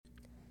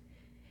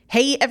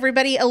Hey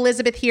everybody,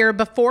 Elizabeth here.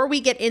 Before we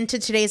get into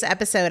today's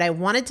episode, I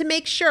wanted to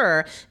make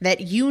sure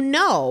that you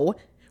know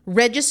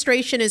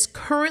registration is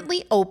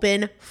currently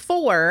open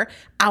for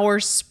our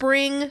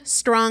Spring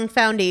Strong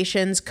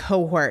Foundations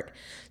cohort.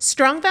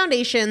 Strong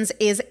Foundations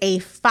is a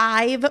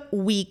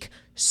 5-week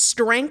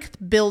strength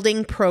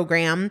building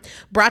program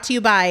brought to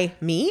you by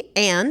me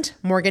and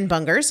Morgan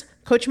Bungers.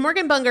 Coach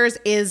Morgan Bungers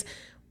is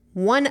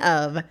one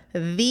of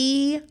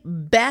the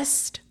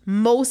best,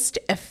 most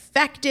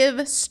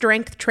effective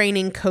strength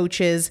training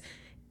coaches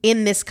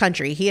in this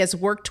country. He has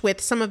worked with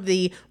some of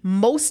the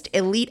most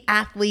elite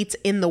athletes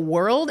in the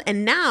world,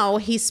 and now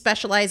he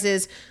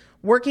specializes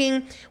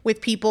working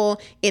with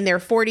people in their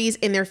 40s,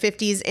 in their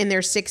 50s, in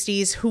their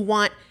 60s who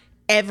want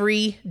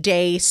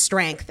everyday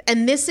strength.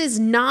 And this is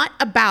not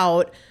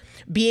about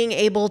being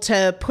able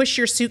to push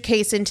your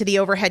suitcase into the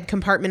overhead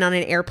compartment on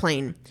an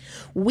airplane.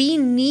 We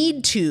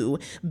need to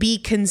be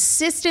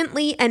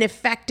consistently and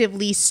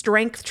effectively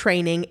strength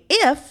training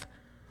if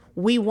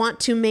we want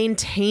to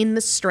maintain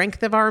the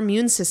strength of our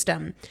immune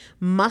system.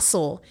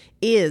 Muscle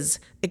is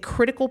a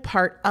critical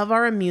part of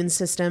our immune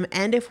system,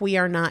 and if we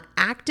are not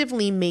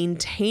actively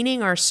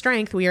maintaining our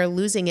strength, we are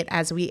losing it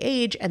as we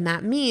age, and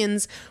that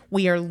means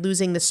we are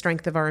losing the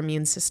strength of our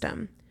immune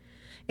system.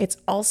 It's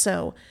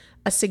also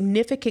a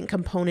significant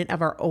component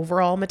of our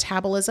overall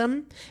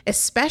metabolism,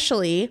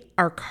 especially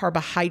our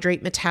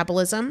carbohydrate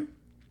metabolism.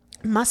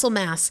 Muscle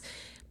mass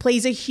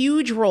plays a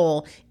huge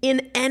role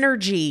in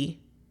energy,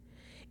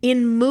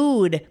 in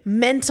mood,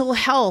 mental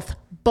health,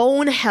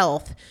 bone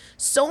health,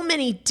 so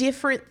many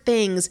different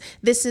things.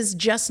 This is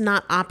just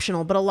not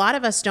optional, but a lot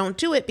of us don't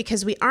do it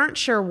because we aren't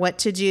sure what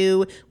to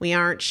do. We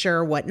aren't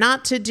sure what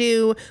not to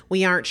do.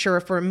 We aren't sure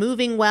if we're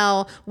moving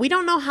well. We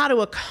don't know how to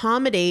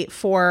accommodate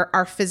for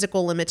our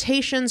physical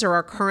limitations or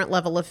our current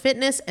level of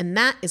fitness, and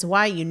that is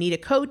why you need a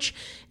coach,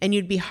 and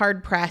you'd be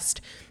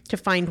hard-pressed to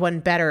find one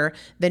better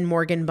than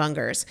Morgan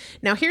Bungers.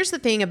 Now, here's the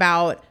thing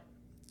about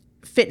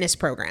fitness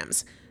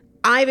programs.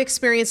 I've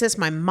experienced this.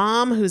 My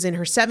mom, who's in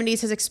her 70s,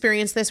 has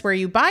experienced this, where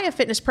you buy a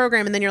fitness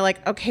program and then you're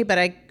like, okay, but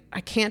I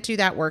can't do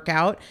that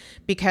workout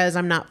because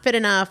I'm not fit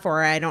enough,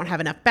 or I don't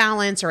have enough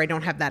balance, or I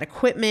don't have that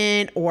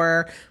equipment,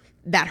 or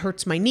that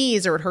hurts my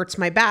knees, or it hurts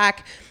my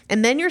back.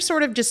 And then you're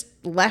sort of just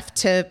left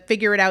to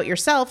figure it out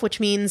yourself, which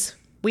means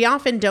we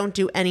often don't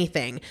do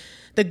anything.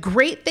 The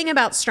great thing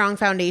about Strong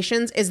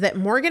Foundations is that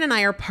Morgan and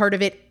I are part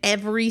of it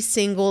every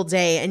single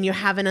day, and you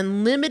have an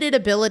unlimited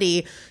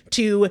ability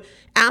to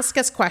ask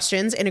us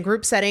questions in a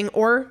group setting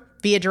or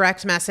via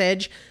direct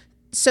message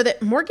so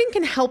that Morgan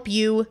can help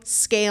you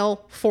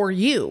scale for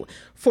you,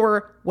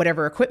 for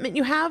whatever equipment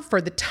you have, for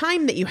the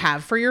time that you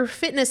have, for your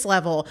fitness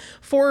level,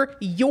 for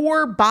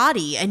your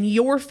body and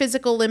your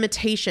physical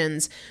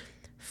limitations.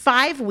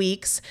 5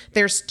 weeks,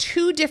 there's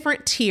 2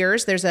 different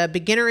tiers. There's a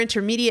beginner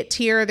intermediate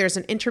tier. There's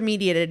an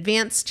intermediate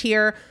advanced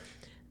tier.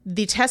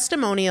 The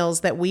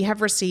testimonials that we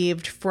have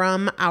received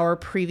from our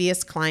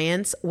previous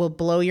clients will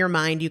blow your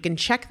mind. You can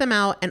check them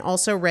out and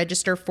also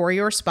register for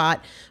your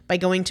spot by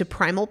going to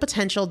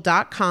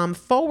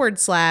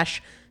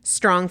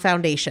primalpotential.com/strong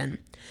foundation.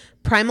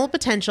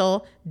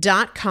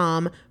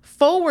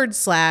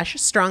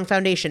 primalpotential.com/strong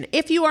foundation.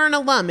 If you are an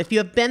alum, if you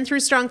have been through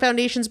Strong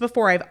Foundations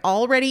before, I've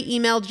already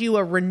emailed you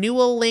a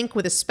renewal link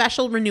with a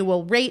special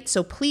renewal rate,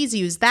 so please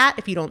use that.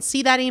 If you don't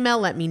see that email,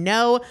 let me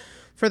know.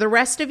 For the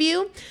rest of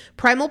you,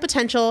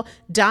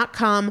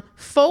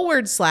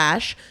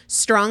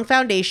 primalpotential.com/strong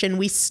foundation.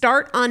 We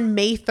start on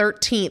May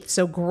 13th,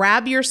 so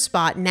grab your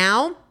spot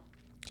now.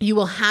 You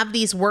will have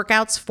these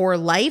workouts for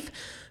life.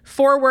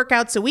 4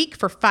 workouts a week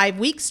for 5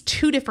 weeks,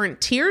 2 different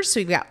tiers. So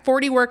you've got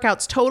 40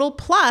 workouts total.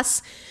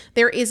 Plus,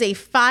 there is a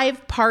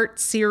 5-part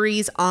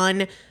series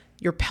on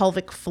your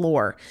pelvic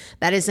floor.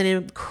 That is an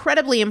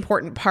incredibly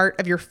important part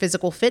of your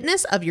physical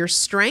fitness, of your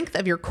strength,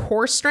 of your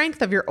core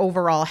strength, of your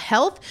overall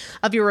health,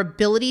 of your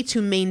ability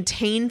to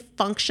maintain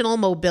functional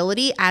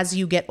mobility as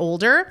you get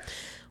older.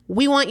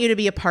 We want you to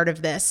be a part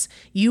of this.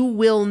 You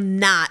will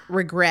not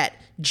regret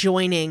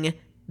joining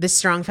the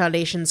Strong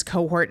Foundations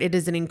cohort. It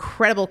is an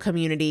incredible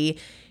community.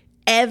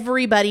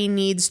 Everybody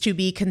needs to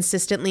be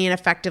consistently and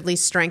effectively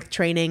strength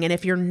training. And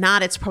if you're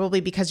not, it's probably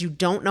because you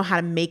don't know how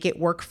to make it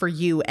work for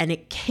you. And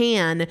it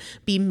can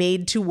be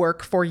made to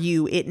work for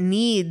you. It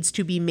needs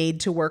to be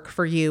made to work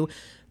for you.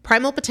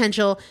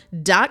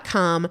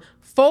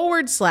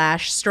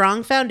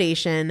 primalpotential.com/strong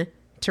foundation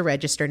to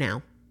register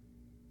now.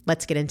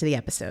 Let's get into the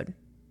episode.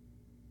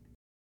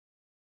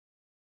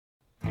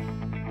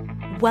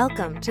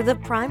 Welcome to the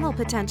Primal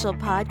Potential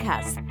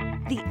Podcast,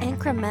 the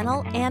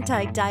incremental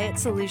anti-diet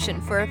solution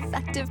for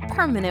effective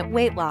permanent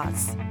weight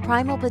loss.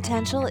 Primal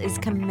Potential is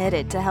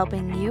committed to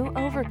helping you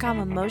overcome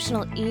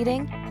emotional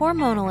eating,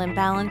 hormonal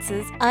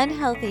imbalances,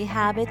 unhealthy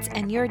habits,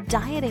 and your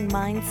dieting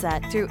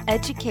mindset through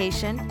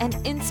education and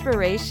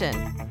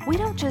inspiration. We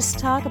don't just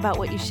talk about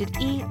what you should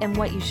eat and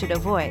what you should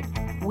avoid.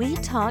 We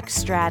talk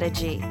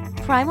strategy.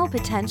 Primal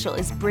Potential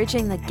is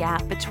bridging the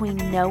gap between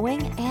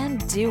knowing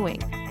and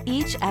doing.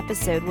 Each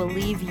episode will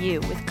leave you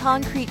with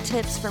concrete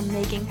tips for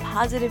making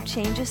positive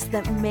changes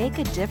that make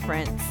a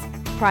difference.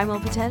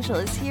 Primal Potential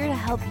is here to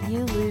help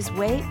you lose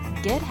weight,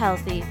 get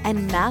healthy,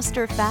 and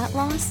master fat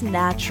loss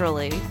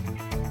naturally.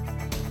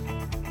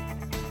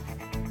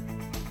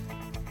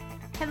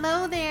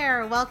 Hello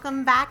there.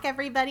 Welcome back,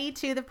 everybody,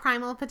 to the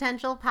Primal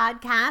Potential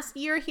Podcast.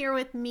 You're here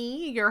with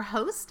me, your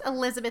host,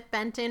 Elizabeth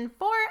Benton,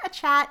 for a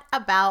chat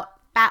about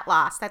fat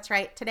loss. That's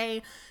right.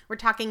 Today, we're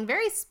talking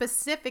very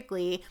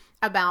specifically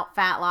about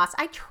fat loss.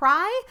 I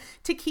try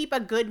to keep a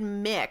good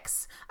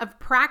mix of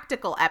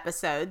practical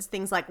episodes,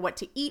 things like what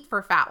to eat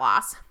for fat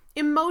loss,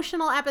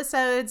 emotional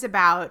episodes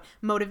about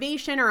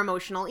motivation or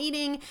emotional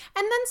eating, and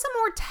then some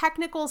more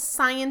technical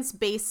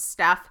science-based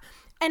stuff.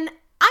 And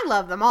I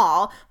love them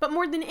all, but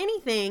more than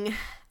anything,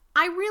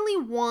 I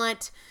really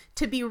want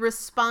to be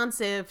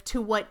responsive to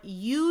what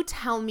you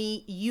tell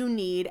me you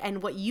need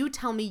and what you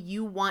tell me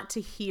you want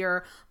to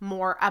hear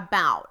more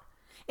about.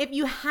 If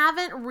you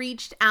haven't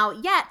reached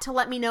out yet to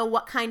let me know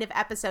what kind of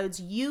episodes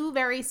you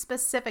very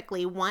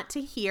specifically want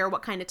to hear,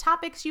 what kind of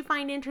topics you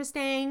find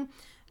interesting,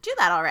 do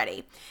that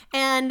already.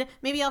 And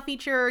maybe I'll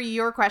feature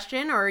your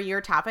question or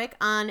your topic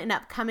on an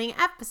upcoming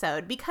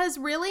episode, because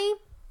really,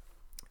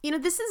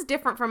 this is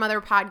different from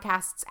other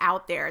podcasts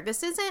out there.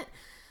 This isn't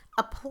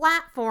a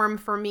platform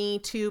for me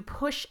to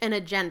push an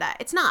agenda.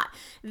 It's not.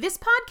 This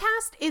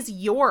podcast is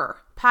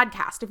your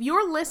podcast. If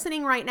you're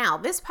listening right now,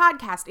 this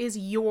podcast is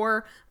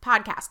your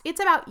podcast.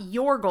 It's about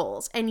your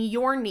goals and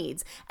your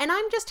needs. And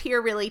I'm just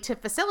here really to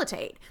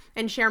facilitate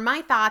and share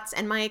my thoughts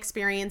and my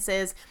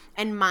experiences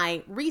and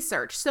my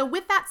research. So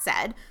with that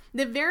said,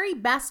 the very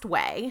best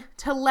way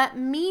to let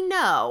me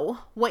know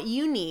what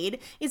you need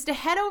is to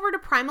head over to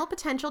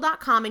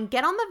primalpotential.com and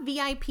get on the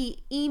VIP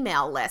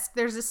email list.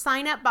 There's a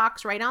sign up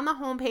box right on the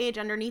homepage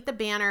underneath the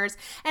banners.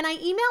 And I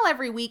email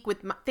every week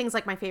with things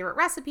like my favorite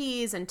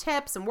recipes and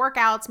tips and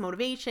workouts,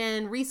 motivation,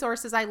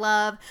 resources I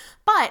love.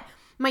 But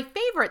my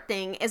favorite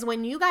thing is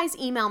when you guys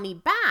email me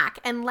back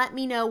and let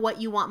me know what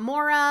you want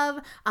more of,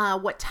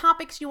 what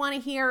topics you want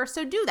to hear.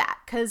 So do that,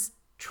 because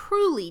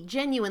truly,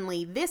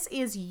 genuinely, this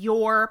is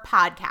your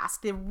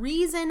podcast. The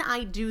reason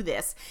I do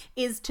this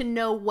is to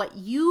know what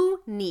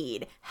you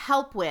need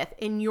help with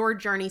in your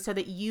journey so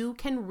that you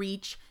can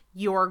reach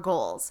your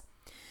goals.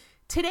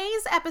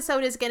 Today's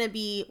episode is going to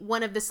be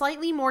one of the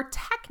slightly more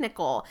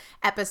technical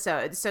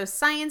episodes. So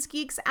science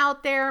geeks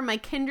out there, my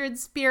kindred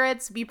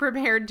spirits, be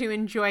prepared to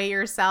enjoy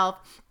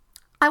yourself.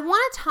 I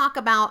want to talk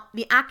about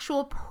the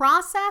actual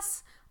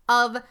process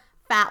of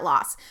fat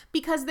loss,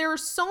 because there are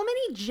so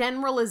many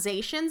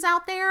generalizations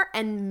out there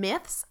and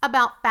myths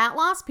about fat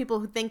loss.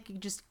 People who think you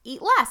just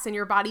eat less and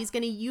your body's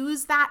going to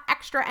use that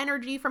extra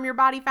energy from your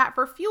body fat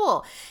for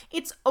fuel.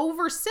 It's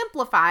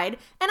oversimplified, and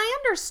I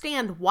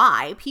understand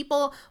why.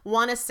 People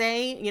want to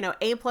say,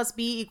 A plus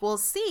B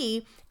equals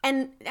C,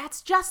 and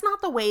that's just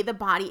not the way the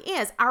body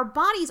is. Our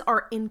bodies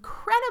are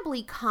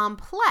incredibly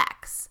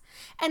complex.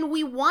 And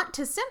we want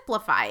to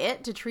simplify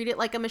it to treat it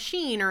like a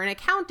machine or an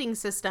accounting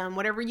system.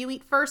 Whatever you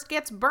eat first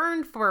gets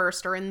burned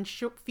first, or in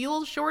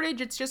fuel shortage,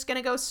 it's just going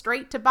to go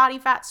straight to body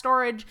fat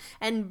storage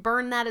and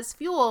burn that as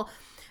fuel.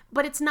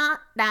 But it's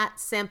not that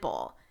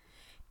simple.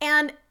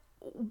 And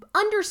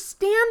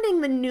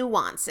understanding the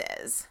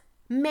nuances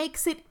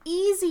makes it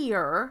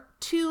easier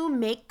to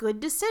make good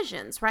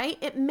decisions, right?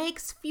 It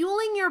makes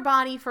fueling your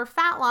body for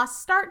fat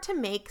loss start to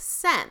make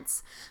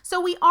sense.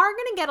 So we are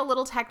going to get a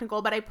little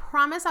technical, but I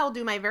promise I'll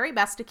do my very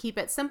best to keep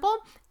it simple.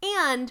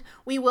 And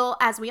we will,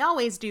 as we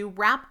always do,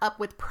 wrap up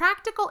with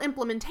practical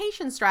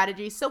implementation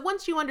strategies. So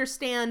once you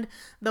understand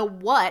the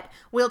what,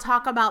 we'll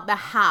talk about the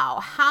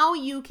how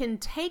you can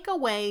take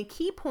away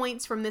key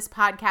points from this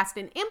podcast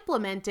and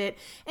implement it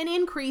and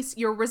increase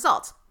your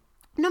results.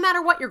 No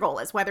matter what your goal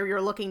is, whether you're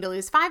looking to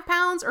lose 5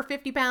 pounds or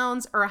 50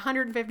 pounds or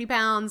 150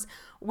 pounds,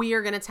 we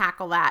are going to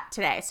tackle that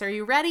today. So are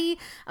you ready?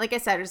 Like I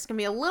said, it's going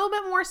to be a little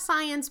bit more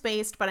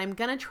science-based, but I'm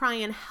going to try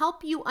and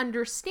help you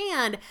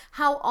understand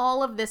how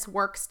all of this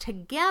works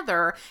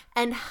together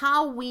and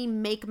how we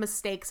make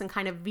mistakes and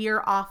kind of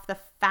veer off the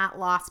fat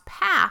loss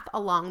path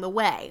along the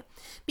way.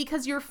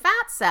 Because your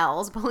fat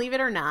cells, believe it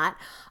or not,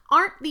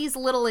 aren't these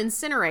little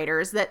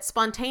incinerators that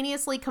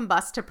spontaneously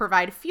combust to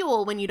provide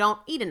fuel when you don't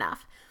eat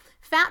enough.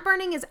 Fat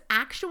burning is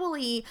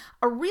actually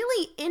a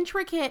really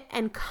intricate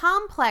and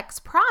complex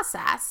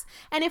process.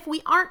 And if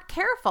we aren't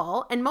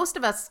careful, and most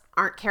of us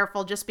aren't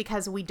careful just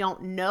because we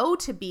don't know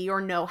to be or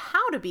know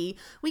how to be,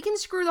 we can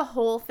screw the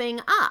whole thing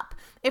up.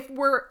 If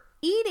we're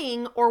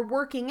eating or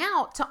working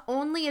out to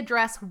only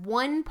address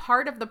one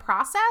part of the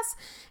process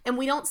and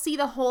we don't see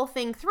the whole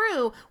thing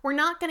through, we're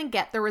not going to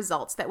get the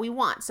results that we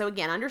want. So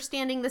again,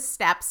 understanding the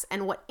steps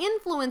and what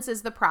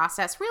influences the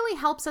process really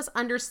helps us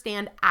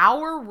understand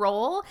our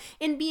role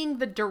in being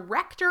the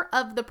director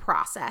of the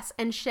process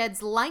and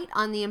sheds light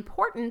on the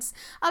importance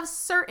of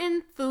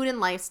certain food and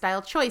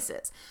lifestyle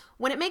choices.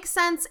 When it makes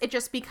sense, it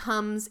just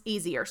becomes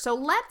easier. So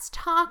let's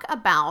talk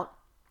about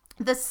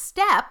the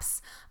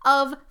steps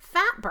of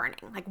fat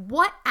burning, like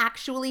what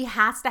actually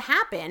has to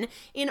happen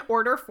in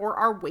order for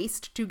our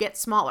waist to get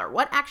smaller,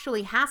 what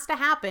actually has to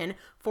happen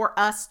for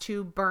us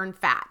to burn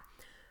fat.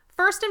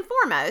 First and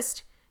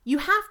foremost, you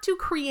have to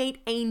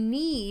create a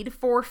need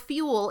for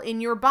fuel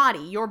in your body.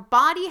 Your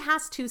body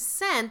has to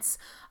sense,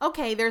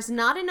 okay, there's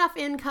not enough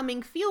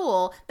incoming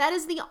fuel. That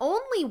is the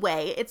only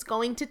way it's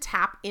going to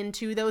tap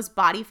into those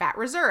body fat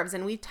reserves.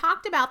 And we've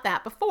talked about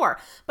that before.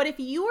 But if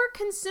you are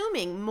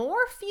consuming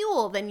more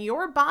fuel than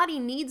your body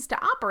needs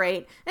to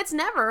operate, it's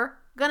never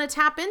going to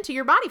tap into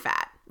your body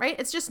fat, right?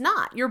 It's just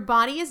not. Your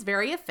body is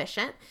very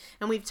efficient.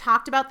 And we've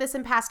talked about this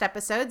in past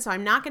episodes, so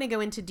I'm not going to go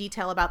into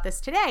detail about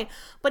this today,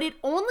 but it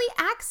only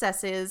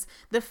accesses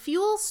the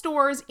fuel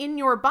stores in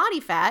your body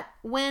fat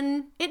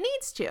when it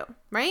needs to,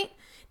 right?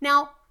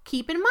 Now,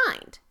 keep in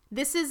mind,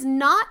 this is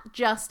not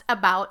just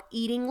about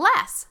eating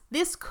less.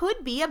 This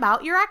could be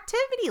about your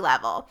activity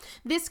level.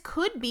 This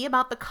could be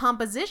about the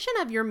composition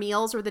of your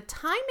meals or the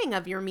timing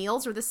of your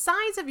meals or the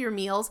size of your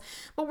meals.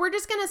 But we're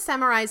just going to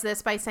summarize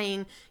this by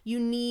saying you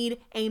need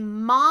a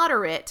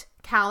moderate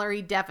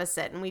calorie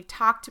deficit. And we've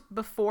talked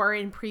before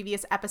in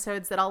previous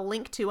episodes that I'll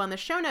link to on the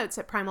show notes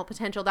at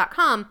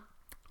primalpotential.com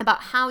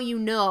about how you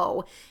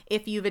know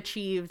if you've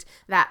achieved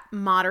that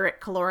moderate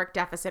caloric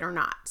deficit or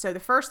not. So the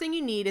first thing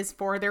you need is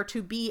for there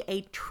to be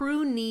a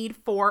true need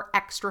for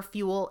extra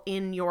fuel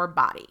in your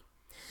body.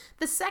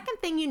 The second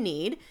thing you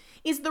need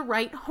is the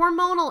right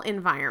hormonal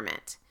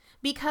environment,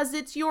 because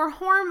it's your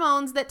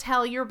hormones that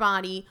tell your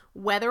body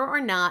whether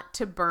or not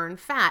to burn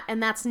fat.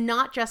 And that's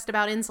not just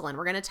about insulin.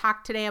 We're going to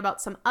talk today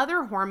about some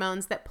other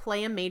hormones that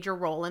play a major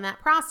role in that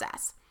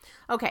process.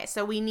 Okay,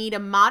 so we need a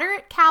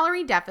moderate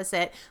calorie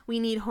deficit, we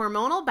need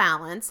hormonal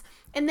balance,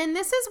 and then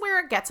this is where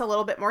it gets a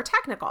little bit more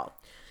technical.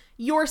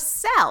 Your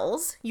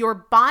cells, your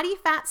body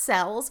fat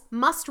cells,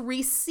 must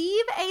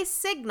receive a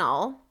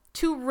signal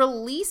to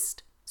release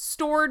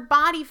stored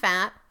body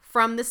fat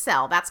from the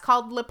cell. That's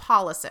called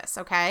lipolysis,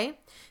 okay?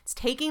 It's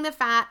taking the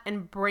fat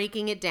and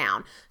breaking it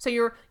down. So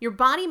your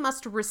body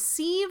must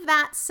receive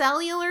that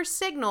cellular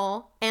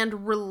signal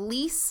and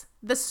release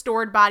the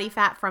stored body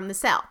fat from the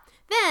cell.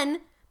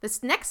 Then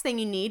this next thing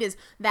you need is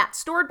that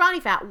stored body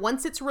fat,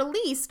 once it's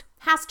released,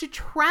 has to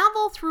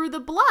travel through the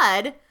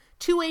blood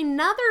to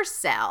another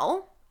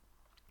cell,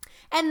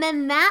 and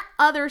then that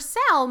other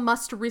cell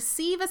must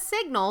receive a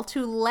signal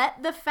to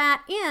let the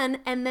fat in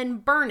and then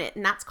burn it,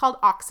 and that's called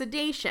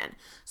oxidation.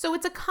 So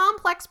it's a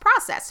complex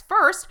process.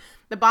 First,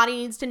 the body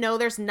needs to know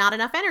there's not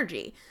enough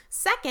energy.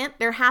 Second,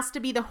 there has to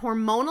be the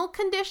hormonal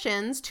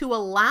conditions to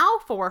allow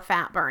for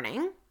fat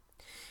burning.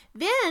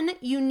 Then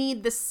you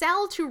need the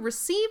cell to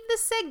receive the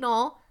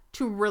signal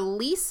to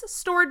release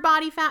stored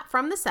body fat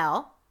from the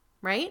cell,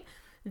 right?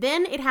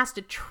 Then it has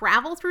to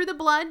travel through the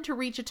blood to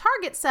reach a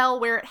target cell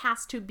where it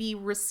has to be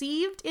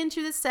received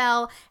into the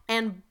cell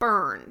and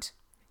burned.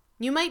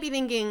 You might be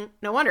thinking,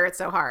 no wonder it's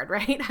so hard,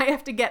 right? I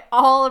have to get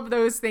all of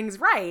those things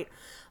right.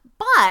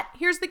 But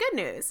here's the good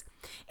news.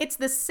 It's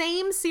the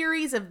same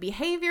series of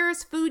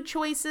behaviors, food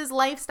choices,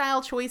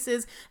 lifestyle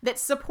choices that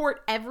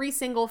support every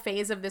single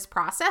phase of this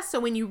process. So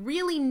when you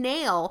really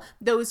nail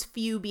those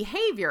few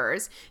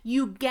behaviors,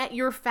 you get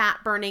your fat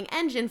burning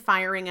engine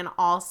firing in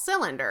all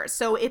cylinders.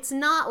 So it's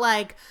not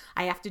like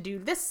I have to do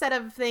this set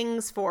of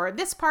things for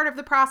this part of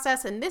the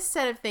process and this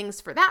set of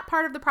things for that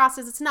part of the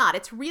process. It's not.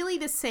 It's really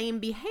the same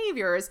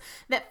behaviors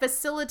that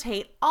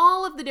facilitate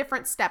all of the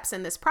different steps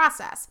in this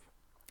process.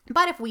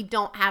 But if we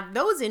don't have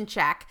those in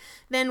check,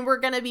 then we're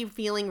going to be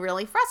feeling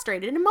really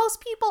frustrated. And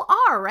most people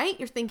are, right?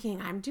 You're thinking,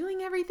 I'm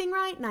doing everything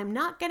right and I'm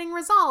not getting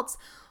results.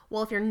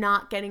 Well, if you're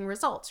not getting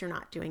results, you're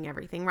not doing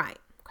everything right,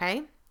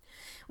 okay?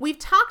 We've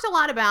talked a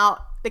lot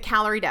about the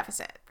calorie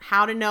deficit,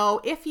 how to know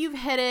if you've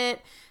hit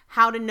it,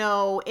 how to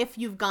know if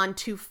you've gone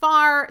too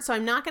far. So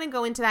I'm not going to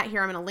go into that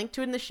here. I'm going to link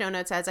to it in the show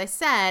notes, as I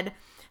said.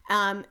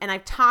 And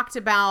I've talked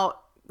about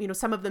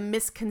some of the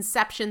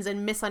misconceptions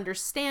and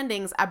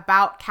misunderstandings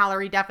about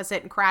calorie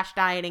deficit and crash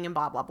dieting and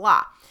blah, blah,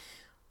 blah.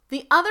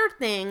 The other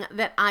thing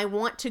that I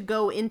want to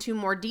go into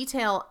more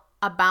detail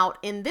about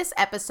in this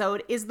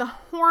episode is the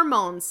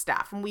hormone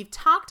stuff. And we've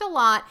talked a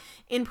lot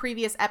in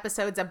previous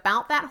episodes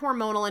about that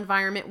hormonal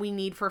environment we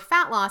need for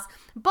fat loss,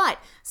 but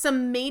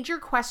some major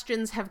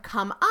questions have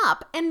come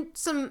up and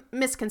some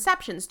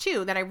misconceptions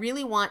too that I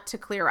really want to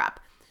clear up.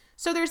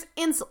 So there's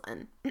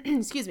insulin,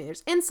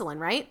 there's insulin,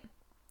 right?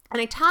 And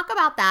I talk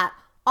about that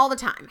all the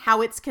time,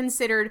 how it's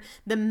considered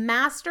the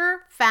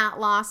master fat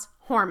loss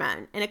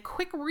hormone. And a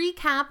quick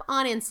recap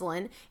on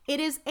insulin, it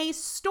is a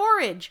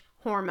storage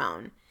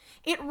hormone.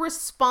 It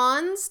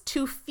responds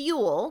to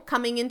fuel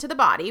coming into the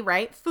body,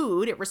 right?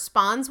 Food, it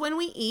responds when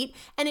we eat,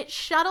 and it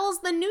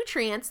shuttles the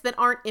nutrients that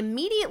aren't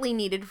immediately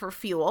needed for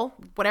fuel,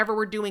 whatever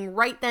we're doing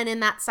right then in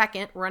that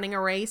second, running a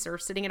race or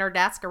sitting at our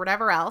desk or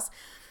whatever else.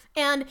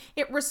 And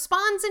it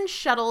responds and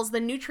shuttles the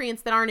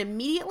nutrients that aren't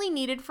immediately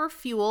needed for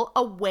fuel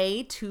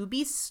away to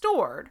be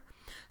stored.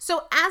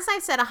 So as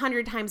I've said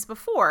 100 times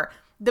before,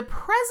 the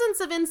presence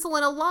of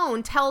insulin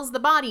alone tells the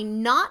body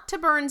not to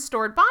burn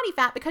stored body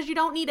fat because you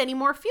don't need any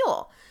more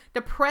fuel.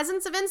 The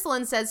presence of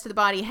insulin says to the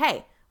body,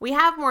 hey, we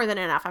have more than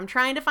enough. I'm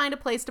trying to find a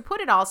place to put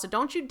it all, so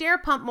don't you dare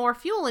pump more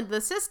fuel into the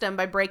system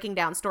by breaking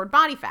down stored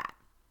body fat.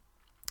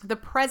 The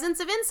presence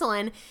of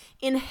insulin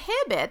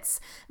inhibits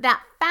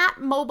that fat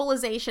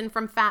mobilization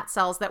from fat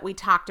cells that we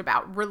talked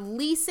about,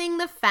 releasing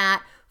the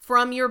fat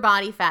from your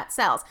body fat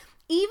cells.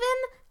 Even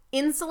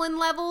insulin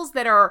levels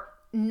that are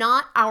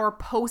not our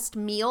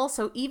post-meal,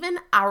 so even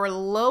our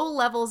low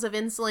levels of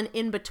insulin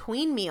in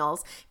between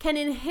meals can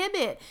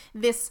inhibit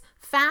this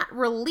fat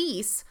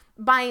release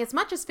by as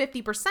much as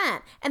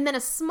 50%, and then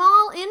a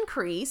small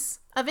increase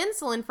of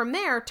insulin from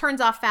there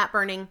turns off fat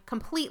burning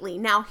completely.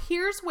 Now,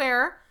 here's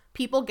where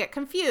people get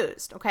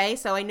confused, okay?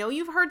 So I know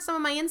you've heard some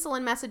of my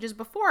insulin messages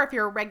before if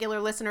you're a regular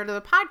listener to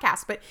the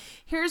podcast, but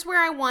here's where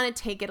I want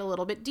to take it a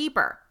little bit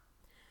deeper.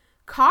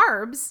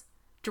 Carbs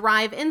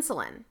drive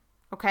insulin,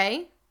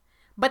 okay?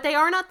 But they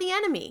are not the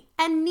enemy,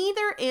 and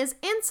neither is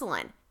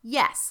insulin.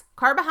 Yes,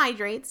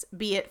 carbohydrates,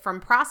 be it from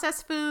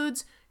processed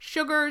foods,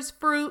 sugars,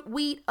 fruit,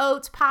 wheat,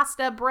 oats,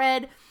 pasta,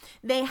 bread,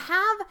 they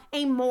have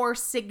a more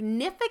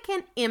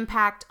significant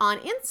impact on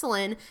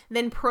insulin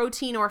than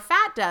protein or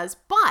fat does,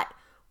 but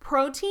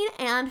protein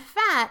and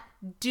fat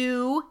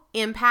do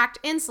impact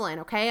insulin,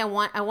 okay? I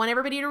want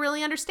everybody to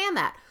really understand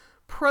that.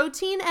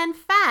 Protein and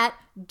fat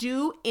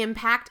do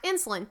impact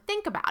insulin.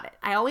 Think about it.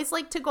 I always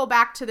like to go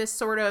back to this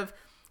sort of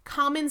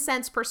common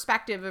sense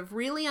perspective of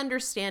really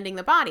understanding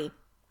the body.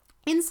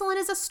 Insulin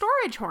is a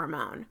storage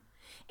hormone.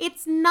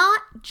 It's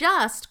not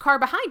just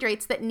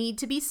carbohydrates that need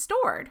to be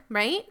stored,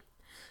 right?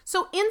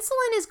 So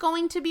insulin is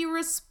going to be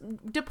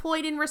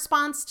deployed in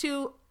response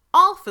to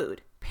all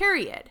food,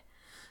 period.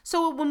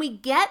 So when we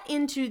get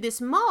into this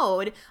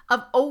mode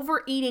of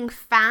overeating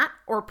fat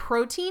or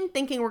protein,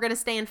 thinking we're going to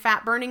stay in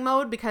fat burning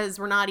mode because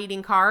we're not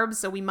eating carbs,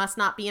 so we must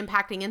not be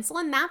impacting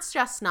insulin, that's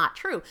just not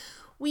true.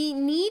 We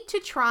need to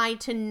try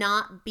to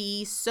not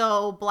be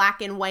so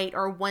black and white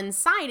or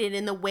one-sided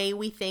in the way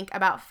we think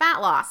about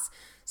fat loss.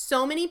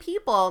 So many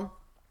people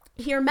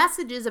hear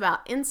messages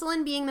about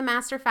insulin being the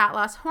master fat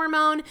loss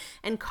hormone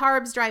and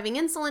carbs driving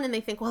insulin, and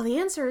they think, well, the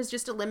answer is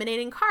just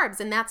eliminating carbs,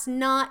 and that's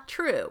not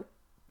true.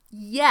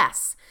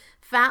 Yes,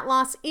 fat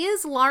loss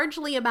is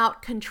largely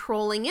about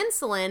controlling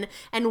insulin,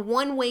 and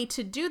one way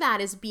to do that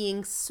is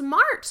being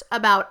smart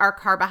about our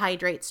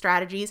carbohydrate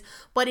strategies,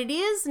 but it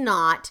is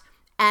not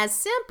as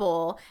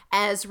simple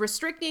as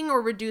restricting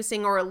or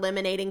reducing or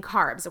eliminating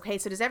carbs, okay?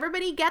 So does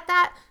everybody get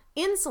that?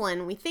 Insulin,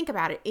 when we think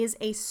about it, is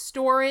a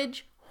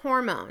storage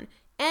hormone.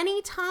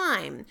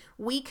 Anytime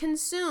we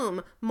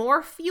consume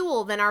more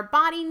fuel than our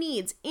body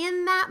needs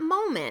in that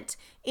moment,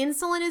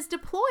 insulin is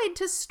deployed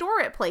to store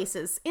it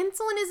places.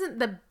 Insulin isn't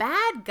the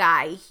bad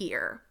guy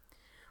here.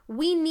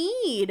 We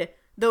need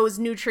those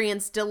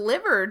nutrients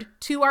delivered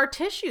to our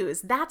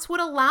tissues. That's what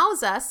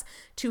allows us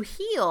to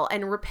heal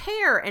and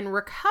repair and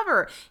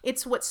recover.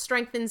 It's what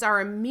strengthens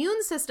our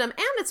immune system,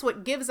 and it's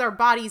what gives our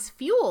bodies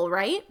fuel,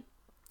 right?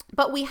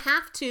 But we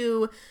have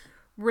to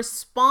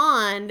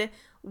respond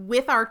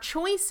with our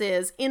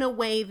choices in a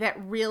way that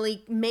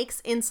really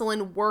makes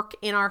insulin work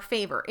in our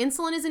favor.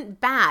 Insulin isn't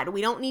bad.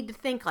 We don't need to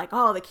think like,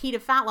 oh, the key to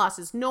fat loss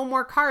is no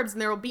more carbs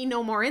and there will be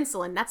no more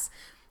insulin.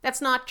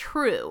 That's not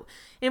true.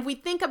 And if we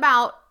think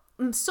about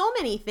so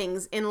many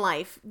things in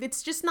life,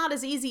 it's just not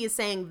as easy as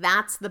saying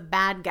that's the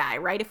bad guy,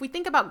 right? If we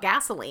think about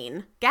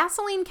gasoline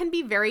can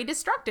be very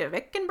destructive.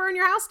 It can burn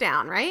your house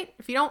down, right?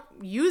 If you don't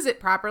use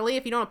it properly,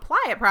 if you don't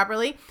apply it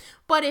properly.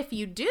 But if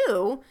you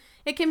do,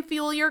 it can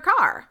fuel your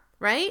car,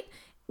 right?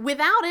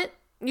 Without it,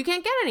 you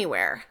can't get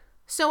anywhere.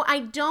 So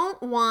I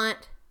don't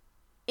want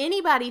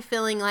anybody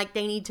feeling like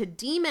they need to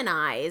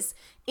demonize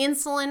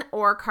insulin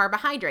or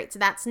carbohydrates.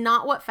 That's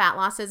not what fat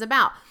loss is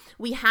about.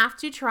 We have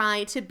to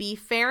try to be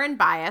fair and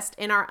biased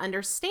in our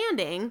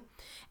understanding,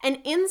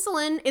 and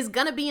insulin is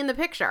going to be in the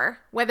picture,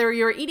 whether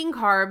you're eating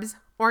carbs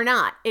or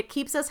not. It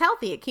keeps us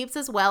healthy, it keeps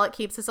us well, it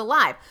keeps us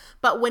alive.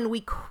 But when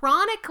we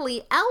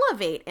chronically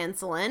elevate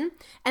insulin,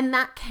 and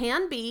that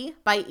can be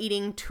by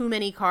eating too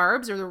many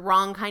carbs or the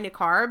wrong kind of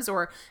carbs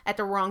or at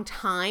the wrong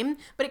time,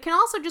 but it can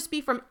also just be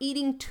from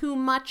eating too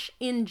much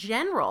in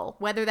general,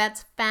 whether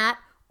that's fat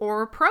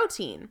or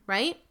protein,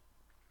 right?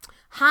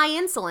 High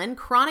insulin,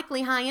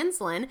 chronically high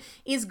insulin,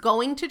 is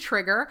going to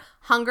trigger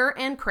hunger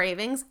and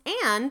cravings,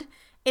 and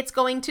it's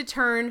going to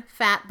turn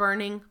fat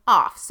burning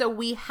off. So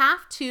we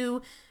have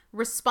to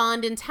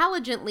respond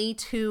intelligently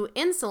to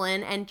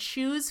insulin and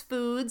choose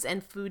foods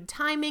and food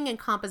timing and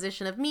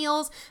composition of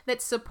meals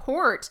that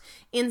support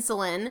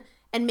insulin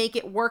and make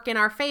it work in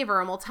our favor.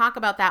 And we'll talk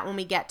about that when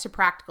we get to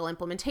practical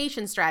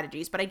implementation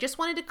strategies. But I just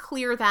wanted to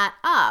clear that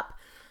up,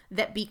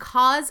 that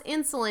because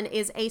insulin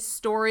is a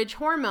storage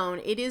hormone,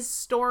 it is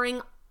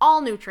storing all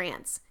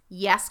nutrients.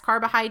 Yes,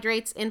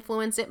 carbohydrates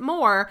influence it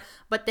more,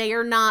 but they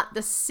are not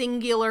the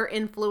singular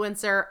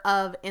influencer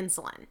of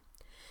insulin.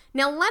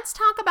 Now let's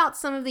talk about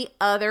some of the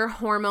other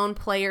hormone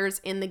players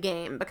in the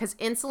game, because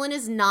insulin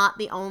is not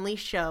the only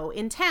show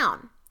in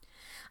town.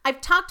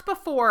 I've talked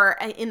before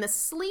in the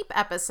sleep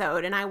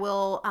episode, and I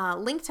will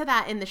link to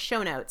that in the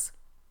show notes,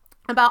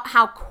 about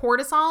how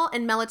cortisol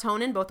and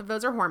melatonin, both of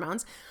those are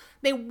hormones,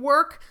 they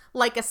work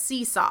like a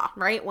seesaw,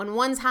 right? When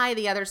one's high,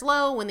 the other's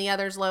low. When the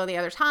other's low, the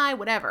other's high,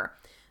 whatever.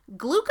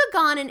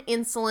 Glucagon and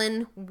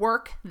insulin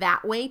work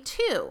that way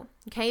too.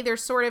 Okay, they're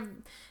sort of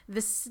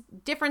the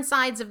different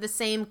sides of the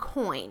same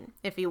coin,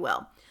 if you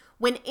will.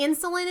 When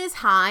insulin is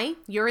high,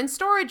 you're in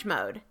storage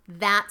mode.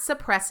 That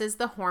suppresses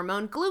the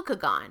hormone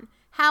glucagon.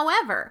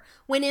 However,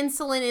 when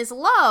insulin is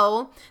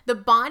low, the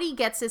body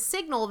gets a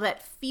signal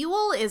that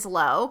fuel is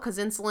low because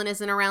insulin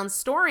isn't around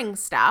storing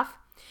stuff,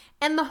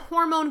 and the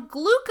hormone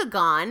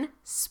glucagon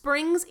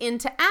springs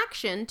into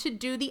action to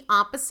do the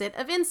opposite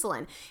of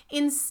insulin.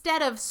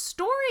 Instead of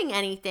storing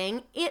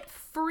anything, it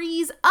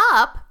frees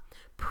up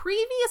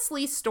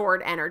previously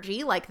stored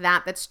energy, like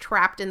that's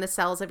trapped in the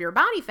cells of your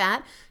body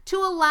fat, to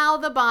allow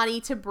the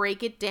body to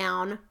break it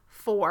down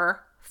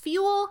for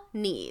fuel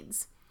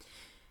needs.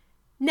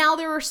 Now,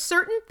 there are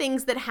certain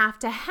things that have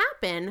to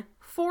happen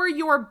for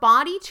your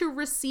body to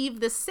receive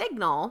the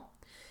signal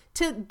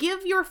to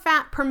give your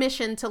fat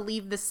permission to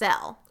leave the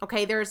cell.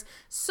 Okay, there's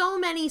so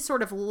many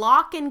sort of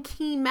lock and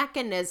key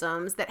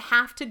mechanisms that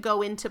have to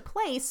go into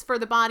place for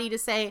the body to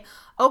say,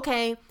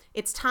 okay,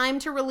 it's time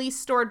to release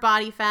stored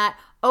body fat.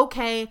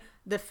 Okay,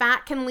 the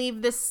fat can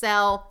leave this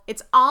cell.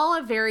 It's all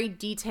a very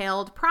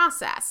detailed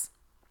process.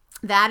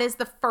 That is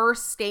the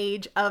first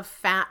stage of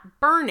fat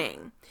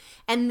burning.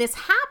 And this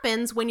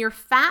happens when your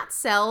fat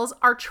cells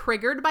are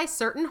triggered by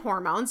certain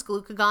hormones.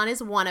 Glucagon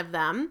is one of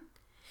them.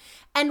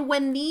 And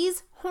when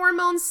these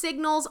hormone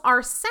signals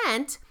are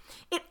sent,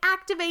 it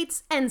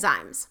activates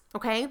enzymes,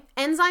 okay?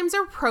 Enzymes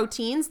are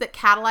proteins that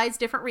catalyze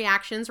different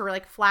reactions. We're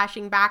like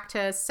flashing back to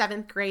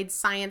 7th grade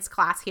science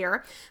class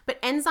here.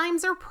 But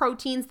enzymes are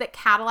proteins that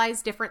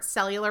catalyze different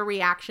cellular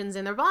reactions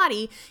in the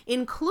body,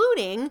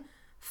 including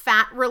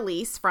fat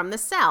release from the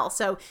cell.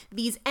 So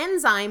these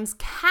enzymes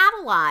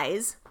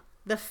catalyze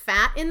the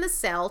fat in the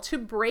cell to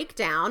break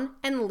down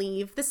and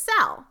leave the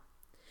cell.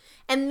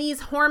 And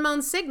these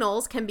hormone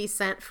signals can be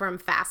sent from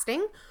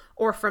fasting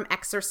or from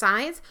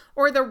exercise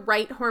or the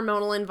right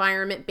hormonal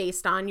environment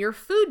based on your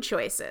food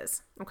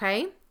choices,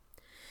 okay?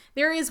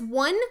 There is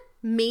one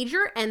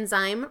major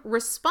enzyme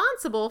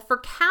responsible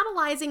for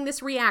catalyzing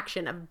this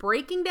reaction of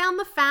breaking down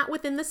the fat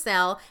within the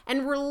cell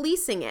and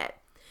releasing it.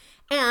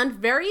 And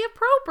very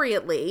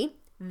appropriately,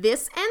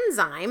 this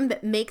enzyme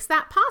that makes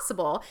that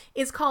possible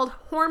is called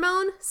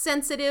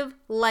hormone-sensitive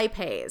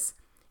lipase.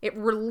 It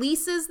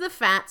releases the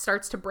fat,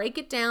 starts to break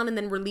it down, and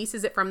then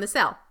releases it from the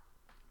cell.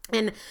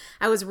 And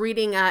I was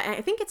reading,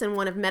 I think it's in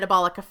one of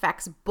Metabolic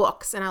Effects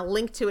books, and I'll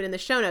link to it in the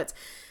show notes.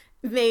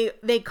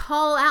 They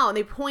call out,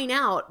 they point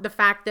out the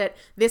fact that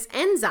this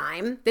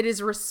enzyme that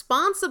is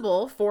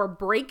responsible for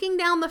breaking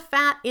down the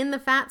fat in the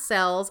fat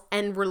cells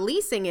and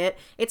releasing it,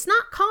 it's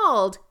not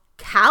called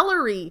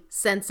calorie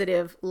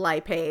sensitive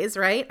lipase,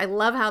 right? I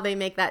love how they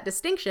make that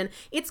distinction.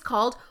 It's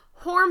called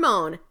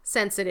hormone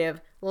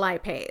sensitive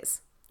lipase,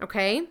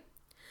 okay?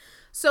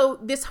 So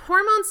this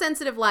hormone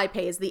sensitive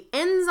lipase, the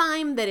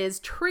enzyme that is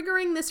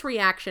triggering this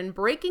reaction,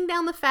 breaking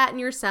down the fat in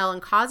your cell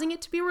and causing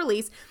it to be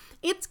released,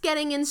 it's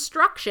getting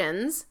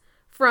instructions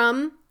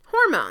from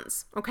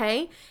hormones,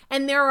 okay?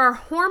 And there are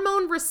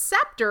hormone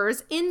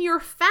receptors in your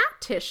fat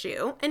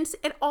tissue, and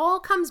it all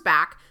comes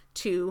back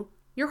to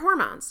your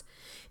hormones.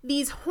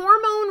 These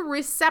hormone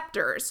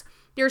receptors,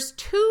 there's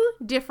two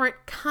different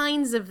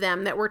kinds of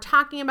them that we're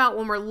talking about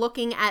when we're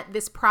looking at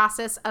this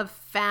process of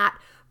fat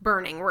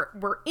burning.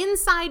 We're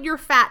inside your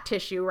fat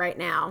tissue right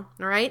now,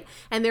 all right?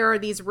 And there are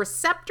these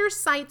receptor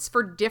sites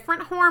for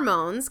different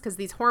hormones, because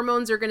these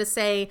hormones are going to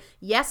say,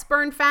 yes,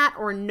 burn fat,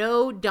 or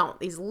no, don't.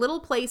 These little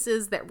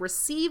places that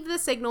receive the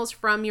signals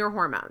from your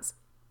hormones.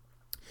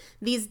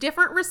 These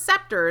different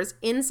receptors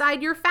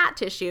inside your fat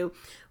tissue,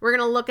 we're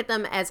going to look at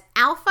them as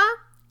alpha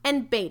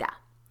and beta.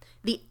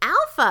 The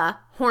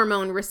alpha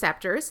hormone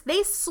receptors,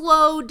 they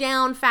slow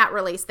down fat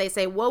release. They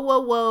say, whoa, whoa,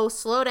 whoa,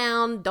 slow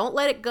down, don't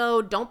let it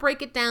go, don't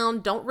break it down,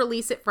 don't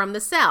release it from the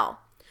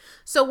cell.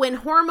 So when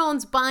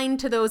hormones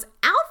bind to those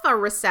alpha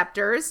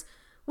receptors,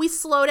 we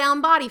slow down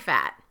body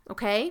fat,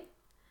 okay?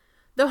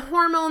 The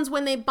hormones,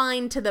 when they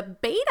bind to the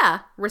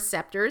beta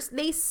receptors,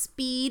 they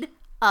speed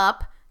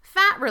up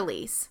fat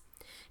release.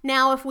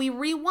 Now, if we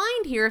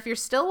rewind here, if you're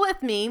still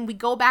with me, we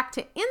go back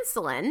to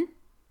insulin.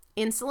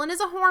 Insulin is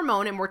a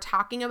hormone, and we're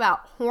talking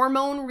about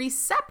hormone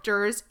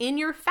receptors in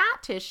your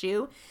fat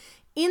tissue.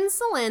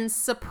 Insulin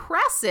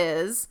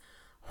suppresses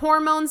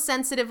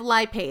hormone-sensitive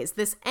lipase,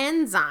 this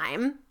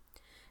enzyme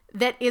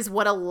that is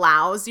what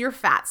allows your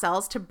fat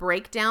cells to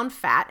break down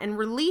fat and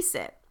release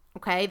it.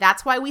 Okay,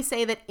 that's why we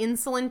say that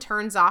insulin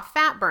turns off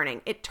fat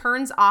burning. It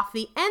turns off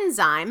the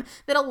enzyme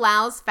that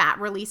allows fat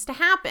release to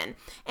happen.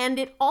 And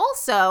it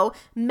also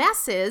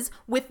messes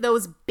with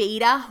those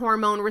beta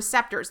hormone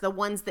receptors, the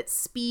ones that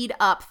speed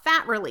up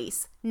fat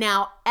release.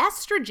 Now,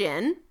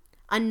 estrogen,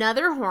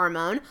 another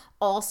hormone,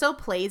 also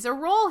plays a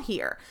role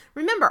here.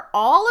 Remember,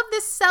 all of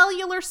this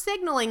cellular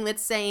signaling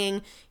that's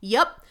saying,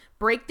 yep,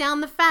 break down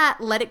the fat,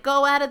 let it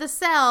go out of the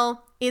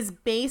cell, is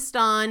based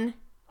on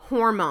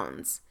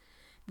hormones.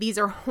 These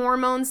are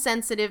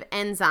hormone-sensitive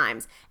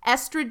enzymes.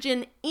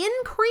 Estrogen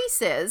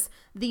increases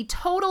the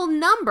total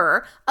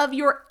number of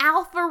your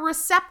alpha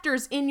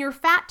receptors in your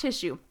fat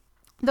tissue.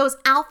 Those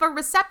alpha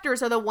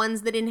receptors are the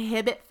ones that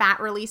inhibit fat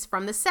release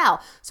from the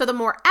cell. So the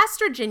more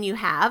estrogen you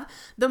have,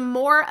 the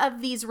more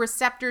of these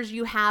receptors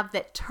you have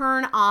that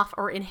turn off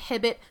or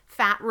inhibit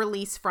fat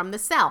release from the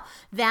cell.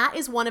 That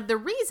is one of the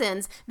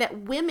reasons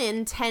that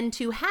women tend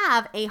to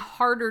have a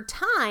harder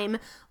time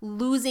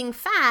losing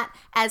fat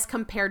as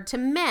compared to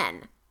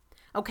men.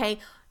 Okay?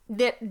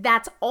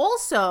 That's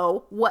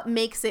also what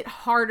makes it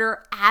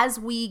harder as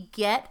we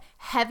get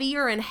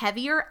heavier and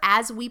heavier.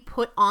 As we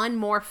put on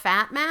more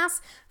fat mass,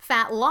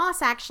 fat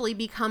loss actually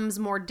becomes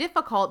more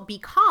difficult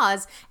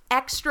because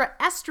extra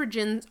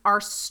estrogens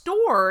are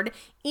stored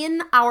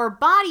in our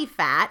body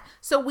fat.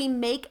 So we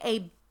make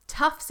a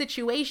tough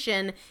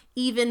situation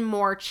even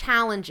more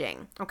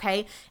challenging,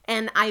 okay?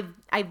 And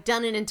I've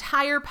done an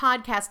entire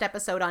podcast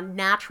episode on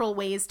natural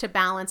ways to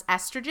balance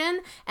estrogen,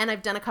 and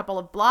I've done a couple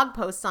of blog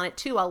posts on it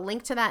too. I'll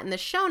link to that in the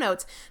show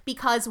notes,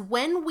 because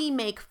when we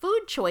make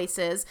food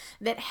choices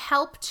that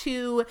help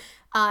to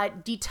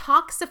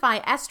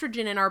detoxify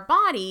estrogen in our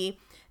body,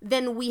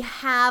 then we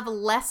have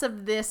less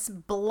of this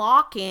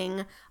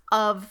blocking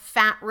of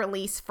fat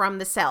release from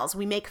the cells.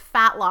 We make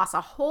fat loss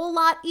a whole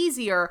lot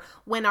easier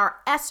when our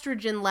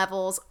estrogen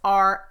levels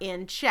are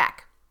in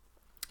check.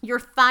 Your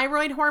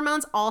thyroid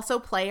hormones also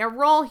play a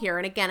role here.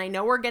 And again, I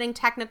know we're getting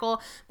technical,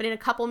 but in a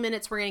couple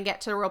minutes, we're going to get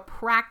to a real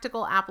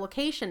practical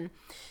application.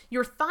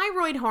 Your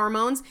thyroid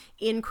hormones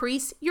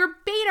increase your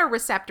beta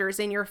receptors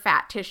in your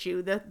fat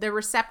tissue, the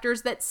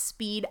receptors that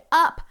speed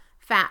up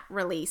fat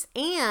release,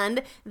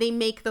 and they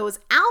make those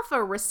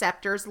alpha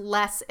receptors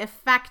less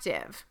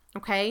effective,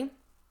 okay?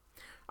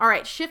 All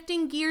right,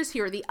 shifting gears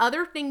here. The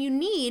other thing you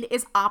need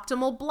is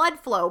optimal blood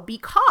flow,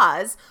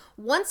 because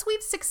once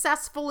we've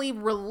successfully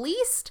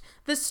released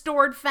the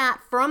stored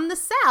fat from the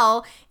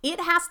cell,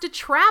 it has to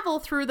travel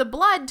through the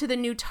blood to the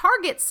new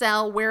target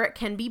cell where it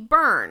can be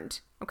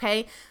burned.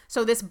 Okay,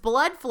 so this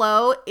blood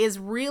flow is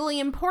really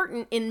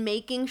important in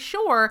making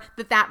sure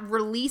that that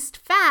released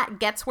fat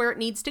gets where it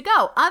needs to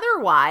go.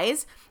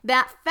 Otherwise,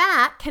 that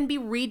fat can be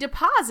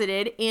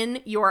redeposited in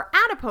your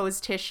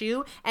adipose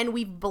tissue, and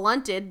we've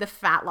blunted the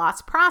fat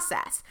loss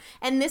process.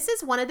 And this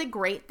is one of the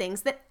great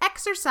things that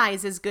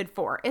exercise is good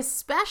for,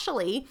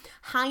 especially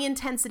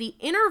high-intensity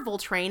interval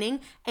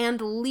training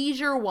and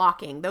leisure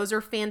walking. Those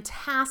are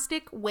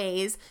fantastic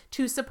ways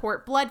to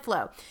support blood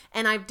flow.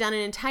 And I've done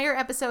an entire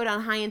episode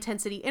on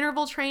high-intensity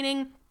interval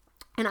training,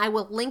 and I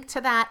will link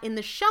to that in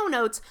the show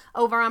notes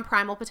over on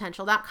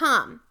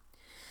primalpotential.com.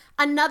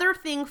 Another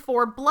thing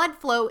for blood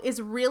flow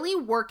is really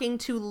working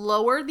to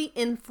lower the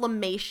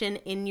inflammation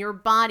in your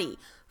body.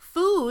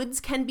 Foods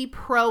can be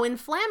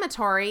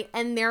pro-inflammatory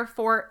and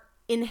therefore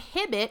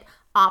inhibit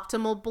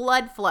optimal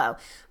blood flow.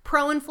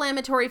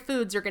 Pro-inflammatory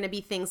foods are going to be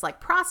things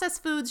like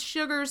processed foods,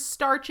 sugars,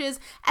 starches,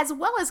 as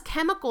well as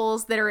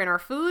chemicals that are in our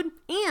food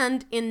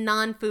and in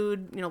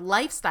non-food,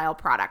 lifestyle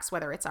products,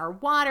 whether it's our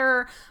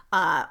water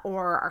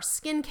or our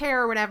skincare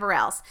or whatever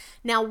else.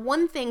 Now,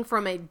 one thing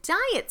from a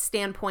diet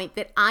standpoint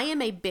that I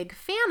am a big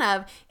fan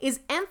of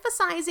is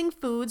emphasizing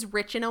foods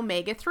rich in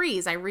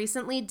omega-3s. I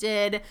recently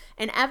did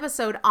an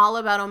episode all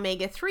about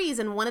omega-3s,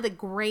 and one of the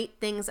great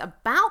things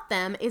about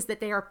them is that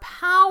they are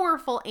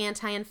powerful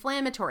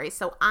anti-inflammatories.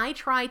 So I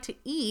try to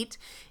eat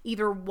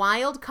either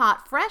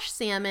wild-caught fresh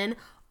salmon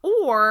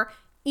or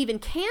even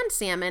canned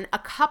salmon a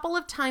couple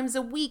of times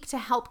a week to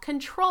help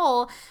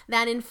control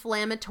that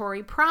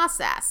inflammatory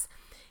process.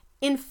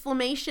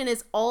 Inflammation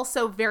is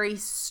also very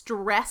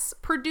stress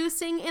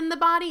producing in the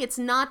body. It's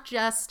not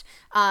just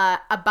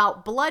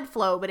about blood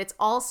flow, but it's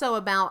also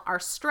about our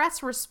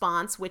stress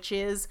response, which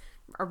is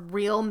a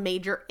real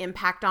major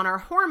impact on our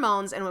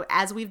hormones. And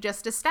as we've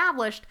just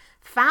established,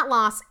 fat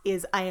loss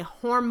is a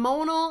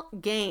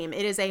hormonal game.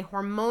 It is a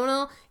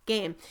hormonal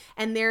game.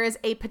 And there is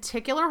a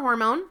particular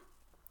hormone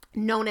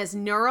known as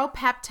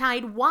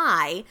neuropeptide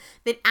Y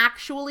that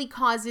actually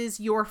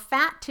causes your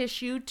fat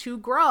tissue to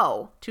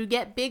grow, to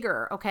get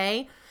bigger,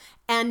 okay?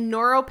 And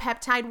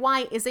neuropeptide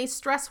Y is a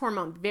stress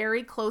hormone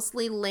very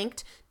closely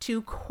linked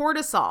to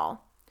cortisol.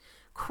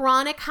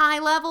 Chronic high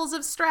levels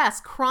of stress,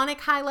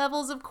 chronic high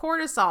levels of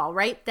cortisol,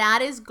 right?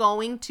 That is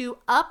going to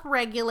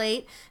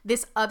upregulate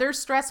this other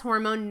stress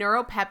hormone,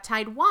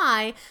 neuropeptide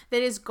Y,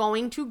 that is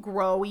going to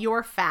grow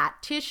your fat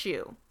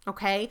tissue,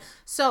 okay?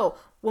 So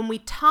when we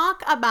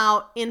talk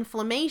about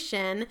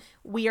inflammation,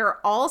 we are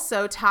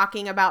also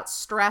talking about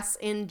stress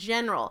in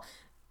general.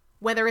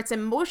 Whether it's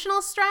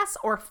emotional stress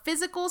or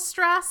physical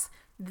stress,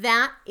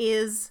 that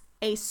is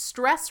a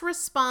stress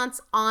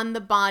response on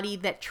the body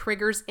that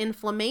triggers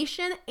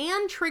inflammation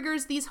and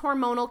triggers these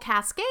hormonal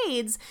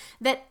cascades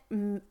that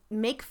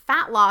make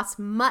fat loss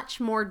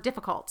much more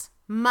difficult,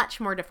 much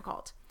more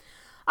difficult.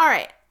 All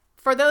right.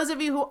 For those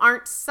of you who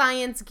aren't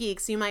science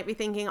geeks, you might be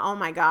thinking, oh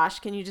my gosh,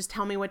 can you just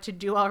tell me what to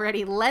do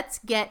already? Let's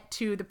get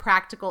to the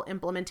practical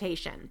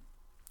implementation.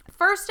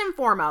 First and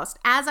foremost,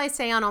 as I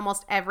say on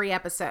almost every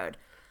episode,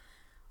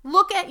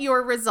 look at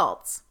your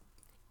results.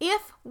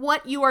 If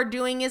what you are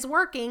doing is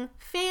working,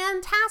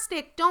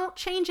 fantastic. Don't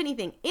change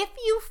anything. If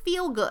you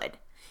feel good,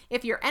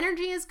 if your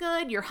energy is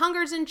good, your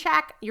hunger's in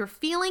check, you're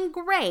feeling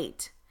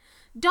great,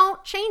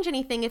 don't change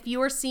anything if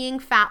you are seeing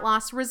fat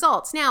loss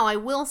results. Now, I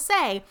will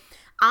say,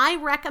 I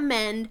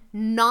recommend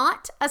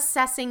not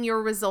assessing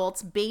your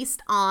results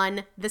based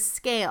on the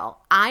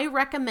scale. I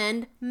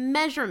recommend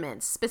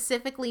measurements,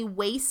 specifically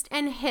waist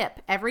and hip,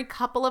 every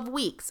couple of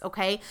weeks,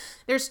 okay?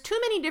 There's too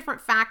many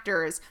different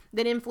factors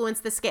that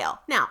influence the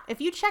scale. Now,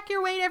 if you check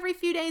your weight every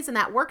few days and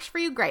that works for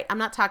you, great. I'm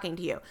not talking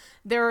to you.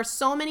 There are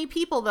so many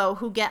people, though,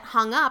 who get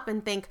hung up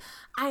and think,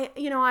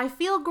 I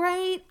feel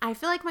great. I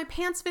feel like my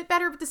pants fit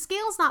better, but the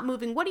scale's not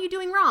moving. What are you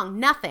doing wrong?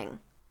 Nothing.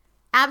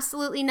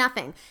 Absolutely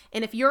nothing.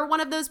 And if you're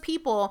one of those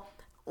people,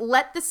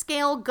 let the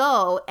scale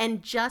go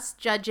and just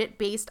judge it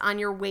based on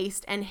your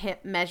waist and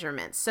hip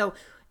measurements. So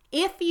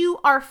if you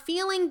are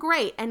feeling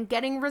great and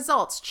getting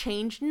results,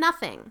 change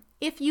nothing.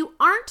 If you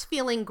aren't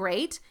feeling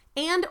great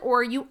and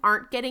or you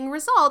aren't getting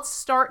results,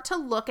 start to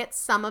look at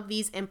some of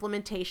these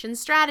implementation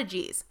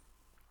strategies.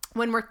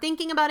 When we're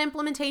thinking about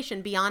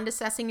implementation beyond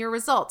assessing your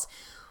results,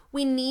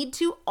 we need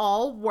to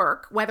all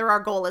work, whether our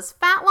goal is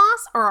fat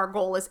loss or our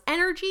goal is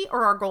energy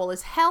or our goal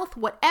is health,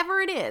 whatever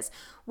it is,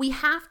 we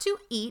have to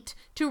eat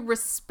to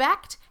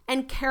respect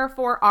and care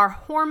for our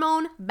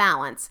hormone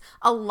balance.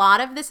 A lot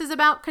of this is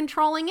about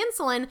controlling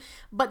insulin,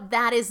 but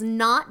that is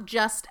not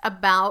just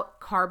about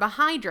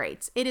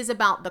carbohydrates. It is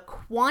about the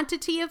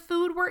quantity of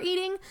food we're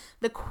eating,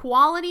 the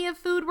quality of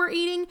food we're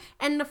eating,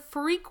 and the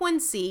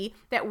frequency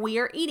that we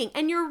are eating.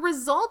 And your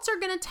results are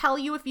going to tell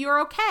you if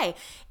you're okay.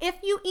 If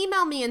you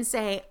email me and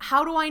say,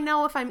 how do I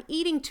know if I'm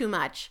eating too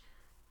much?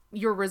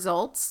 Your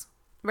results,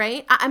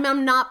 right?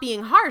 I'm not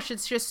being harsh.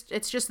 It's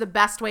just the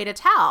best way to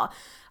tell.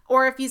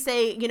 Or if you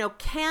say,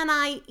 can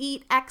I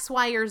eat X,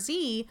 Y, or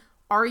Z?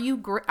 Are you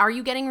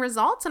getting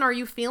results and are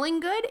you feeling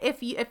good?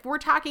 If we're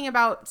talking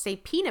about, say,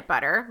 peanut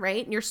butter,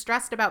 right? And you're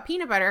stressed about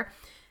peanut butter,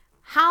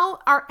 how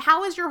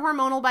is your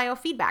hormonal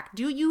biofeedback?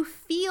 Do you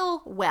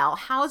feel well?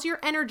 How's your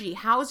energy?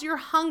 How's your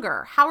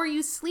hunger? How are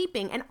you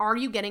sleeping? And are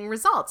you getting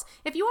results?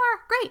 If you are,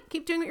 great,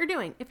 keep doing what you're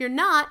doing. If you're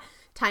not,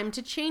 time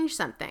to change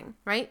something,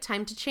 right?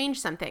 Time to change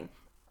something.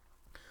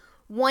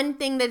 One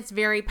thing that's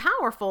very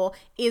powerful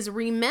is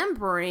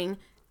remembering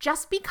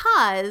just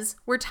because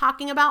we're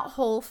talking about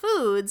whole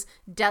foods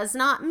does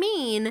not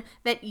mean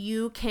that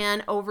you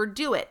can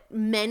overdo it.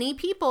 Many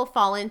people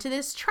fall into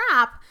this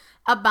trap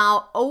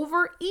about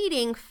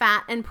overeating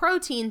fat and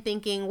protein,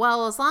 thinking,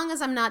 well, as long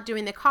as I'm not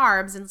doing the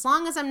carbs, and as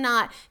long as I'm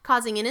not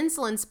causing an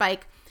insulin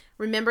spike.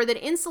 Remember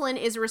that insulin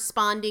is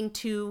responding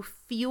to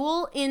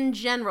fuel in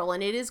general,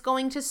 and it is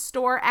going to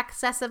store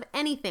excess of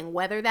anything,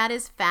 whether that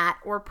is fat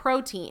or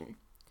protein.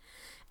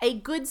 A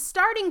good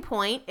starting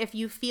point, if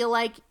you feel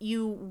like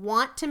you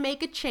want to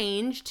make a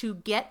change to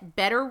get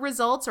better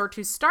results or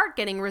to start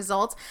getting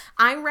results,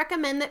 I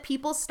recommend that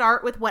people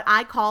start with what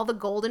I call the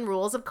golden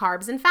rules of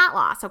carbs and fat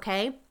loss,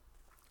 okay?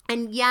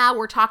 And yeah,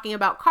 we're talking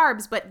about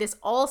carbs, but this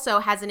also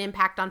has an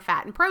impact on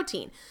fat and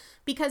protein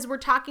because we're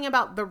talking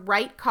about the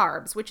right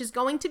carbs, which is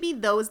going to be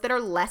those that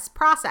are less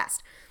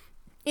processed.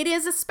 It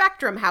is a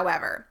spectrum,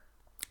 however.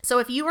 So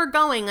if you are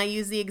going, I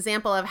use the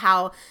example of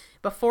how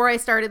before I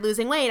started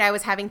losing weight, I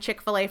was having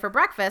Chick-fil-A for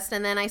breakfast,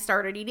 and then I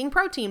started eating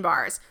protein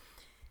bars.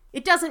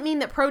 It doesn't mean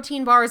that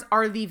protein bars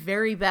are the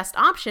very best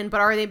option, but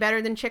are they better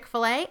than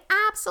Chick-fil-A?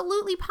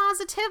 Absolutely,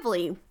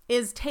 positively.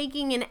 Is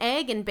taking an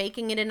egg and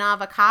baking it in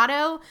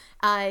avocado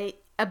a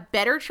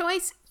better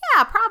choice?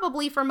 Yeah,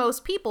 probably for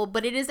most people,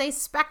 but it is a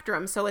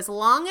spectrum. So as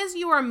long as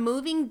you are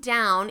moving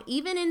down,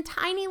 even in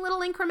tiny little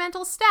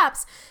incremental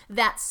steps,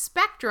 that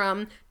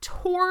spectrum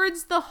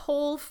towards the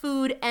whole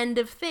food end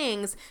of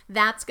things,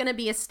 that's going to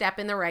be a step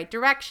in the right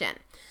direction.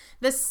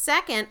 The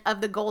second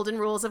of the golden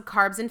rules of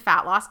carbs and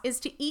fat loss is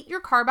to eat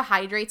your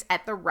carbohydrates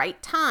at the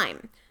right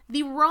time.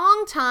 The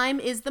wrong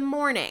time is the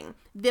morning.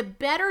 The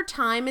better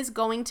time is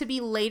going to be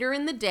later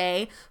in the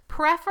day,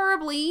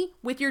 preferably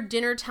with your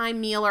dinner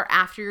time meal or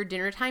after your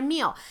dinner time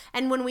meal.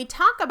 And when we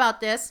talk about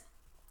this,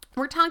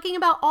 we're talking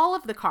about all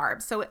of the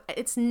carbs. So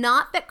it's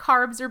not that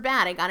carbs are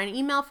bad. I got an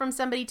email from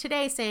somebody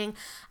today saying,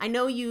 I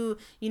know you're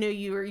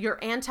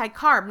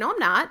anti-carb. No, I'm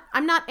not.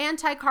 I'm not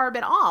anti-carb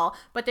at all,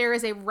 but there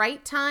is a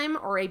right time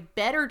or a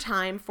better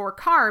time for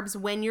carbs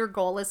when your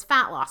goal is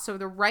fat loss. So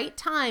the right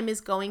time is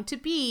going to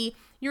be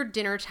your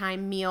dinner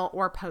time meal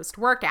or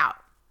post-workout.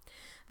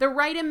 The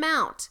right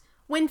amount.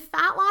 When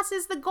fat loss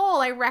is the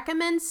goal, I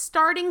recommend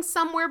starting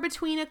somewhere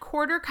between a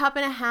quarter cup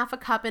and a half a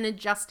cup and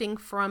adjusting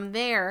from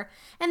there.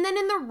 And then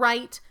in the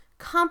right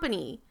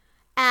company,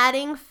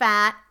 adding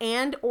fat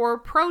and or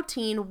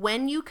protein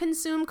when you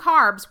consume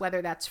carbs,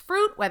 whether that's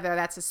fruit, whether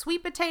that's a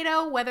sweet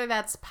potato, whether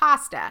that's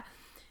pasta.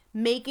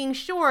 Making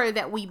sure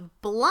that we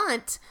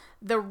blunt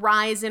the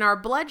rise in our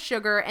blood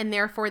sugar and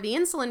therefore the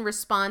insulin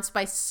response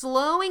by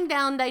slowing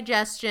down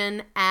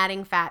digestion,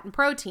 adding fat and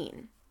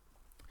protein.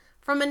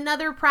 From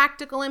another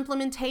practical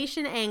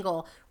implementation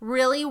angle,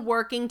 really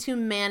working to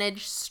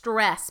manage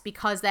stress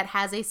because that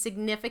has a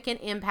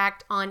significant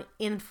impact on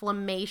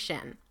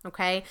inflammation,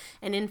 okay?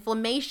 And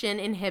inflammation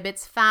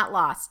inhibits fat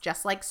loss,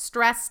 just like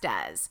stress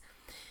does.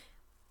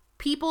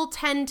 people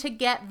tend to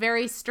get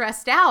very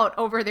stressed out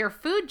over their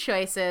food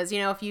choices.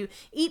 If you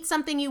eat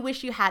something you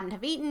wish you hadn't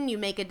have eaten, you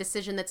make a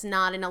decision that's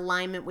not in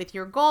alignment with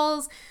your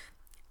goals.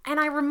 And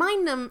I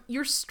remind them,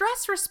 your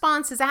stress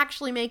response is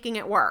actually making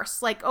it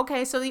worse. Like,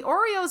 okay, so the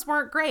Oreos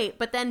weren't great,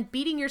 but then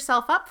beating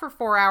yourself up for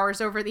 4 hours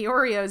over the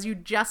Oreos, you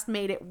just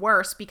made it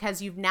worse because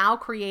you've now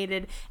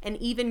created an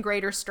even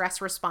greater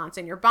stress response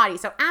in your body.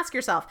 So ask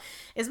yourself,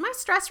 is my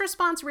stress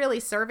response really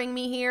serving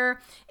me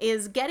here?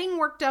 Is getting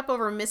worked up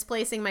over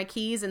misplacing my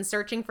keys and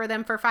searching for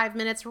them for 5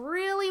 minutes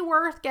really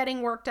worth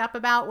getting worked up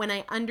about when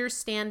I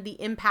understand the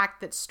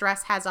impact that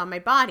stress has on my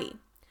body?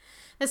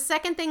 The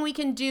second thing we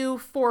can do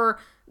for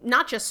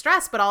not just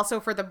stress, but also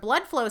for the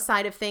blood flow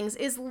side of things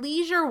is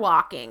leisure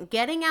walking,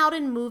 getting out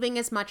and moving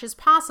as much as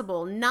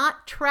possible,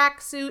 not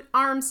tracksuit,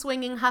 arm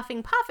swinging,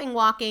 huffing, puffing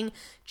walking,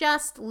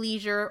 just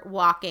leisure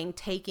walking,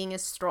 taking a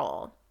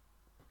stroll.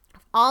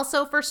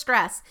 Also for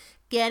stress,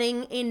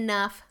 getting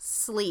enough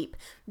sleep.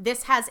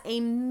 This has a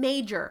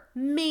major,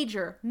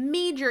 major,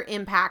 major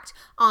impact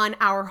on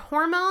our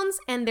hormones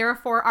and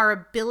therefore our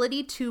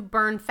ability to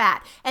burn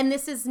fat. And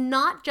this is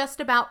not just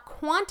about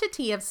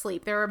quantity of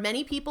sleep. There are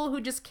many people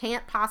who just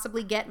can't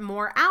possibly get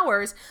more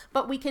hours,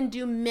 but we can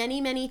do many,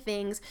 many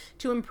things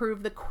to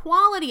improve the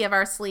quality of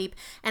our sleep.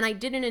 And I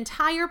did an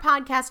entire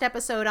podcast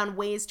episode on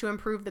ways to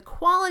improve the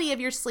quality of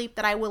your sleep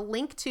that I will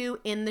link to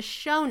in the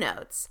show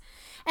notes.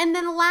 And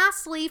then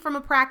lastly, from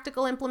a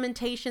practical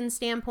implementation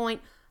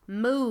standpoint,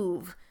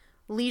 move.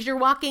 Leisure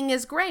walking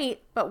is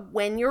great, but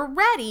when you're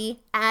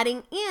ready,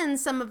 adding in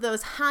some of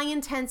those high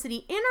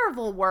intensity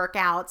interval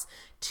workouts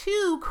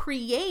to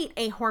create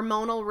a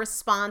hormonal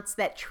response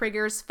that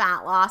triggers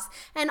fat loss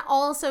and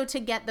also to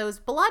get those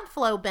blood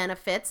flow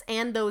benefits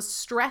and those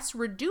stress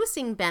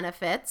reducing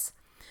benefits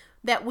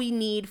that we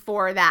need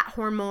for that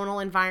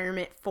hormonal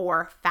environment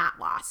for fat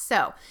loss.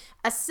 So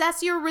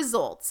assess your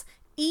results.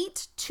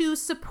 Eat to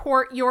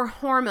support your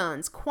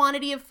hormones,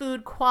 quantity of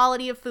food,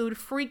 quality of food,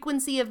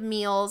 frequency of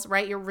meals,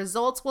 right? Your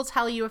results will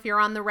tell you if you're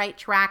on the right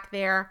track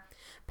there.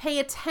 Pay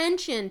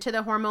attention to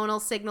the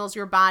hormonal signals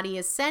your body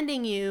is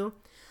sending you.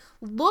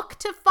 Look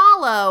to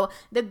follow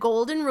the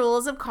golden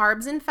rules of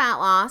carbs and fat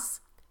loss.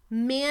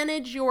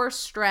 Manage your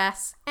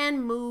stress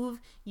and move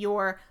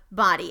your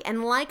body.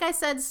 And like I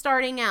said,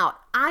 starting out,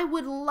 I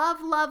would love,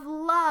 love,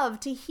 love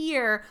to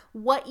hear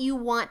what you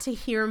want to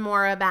hear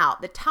more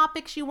about, the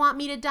topics you want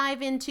me to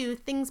dive into,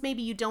 things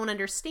maybe you don't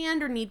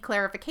understand or need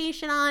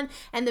clarification on.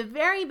 And the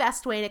very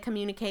best way to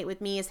communicate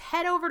with me is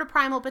head over to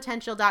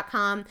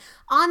primalpotential.com.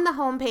 On the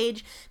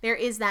homepage, there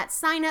is that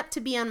sign up to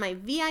be on my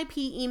VIP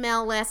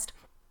email list.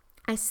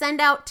 I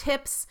send out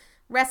tips,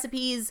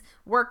 recipes,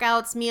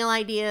 workouts, meal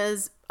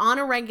ideas on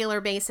a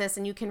regular basis,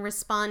 and you can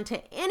respond to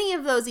any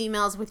of those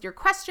emails with your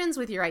questions,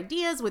 with your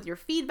ideas, with your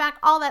feedback,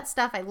 all that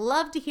stuff. I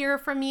love to hear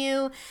from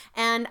you,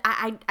 and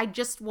I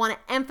just want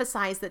to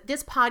emphasize that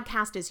this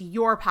podcast is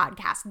your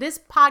podcast. This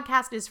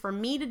podcast is for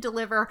me to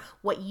deliver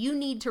what you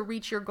need to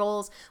reach your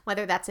goals,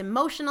 whether that's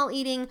emotional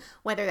eating,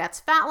 whether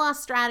that's fat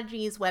loss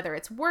strategies, whether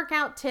it's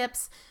workout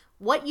tips.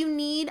 What you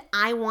need,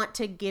 I want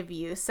to give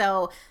you.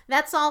 So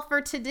that's all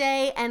for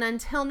today, and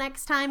until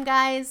next time,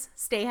 guys,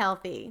 stay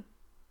healthy.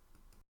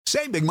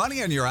 Save big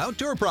money on your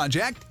outdoor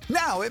project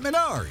now at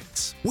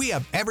Menards. We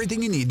have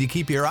everything you need to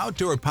keep your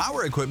outdoor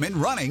power equipment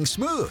running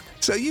smooth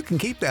so you can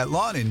keep that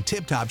lawn in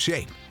tip-top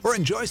shape or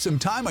enjoy some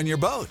time on your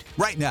boat.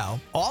 Right now,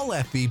 all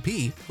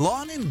FVP,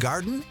 lawn and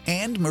garden,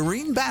 and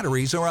marine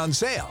batteries are on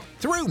sale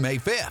through May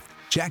 5th.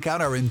 Check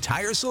out our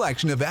entire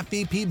selection of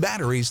FVP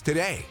batteries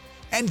today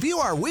and view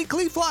our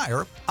weekly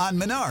flyer on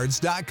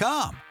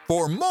Menards.com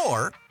for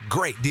more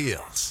great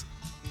deals.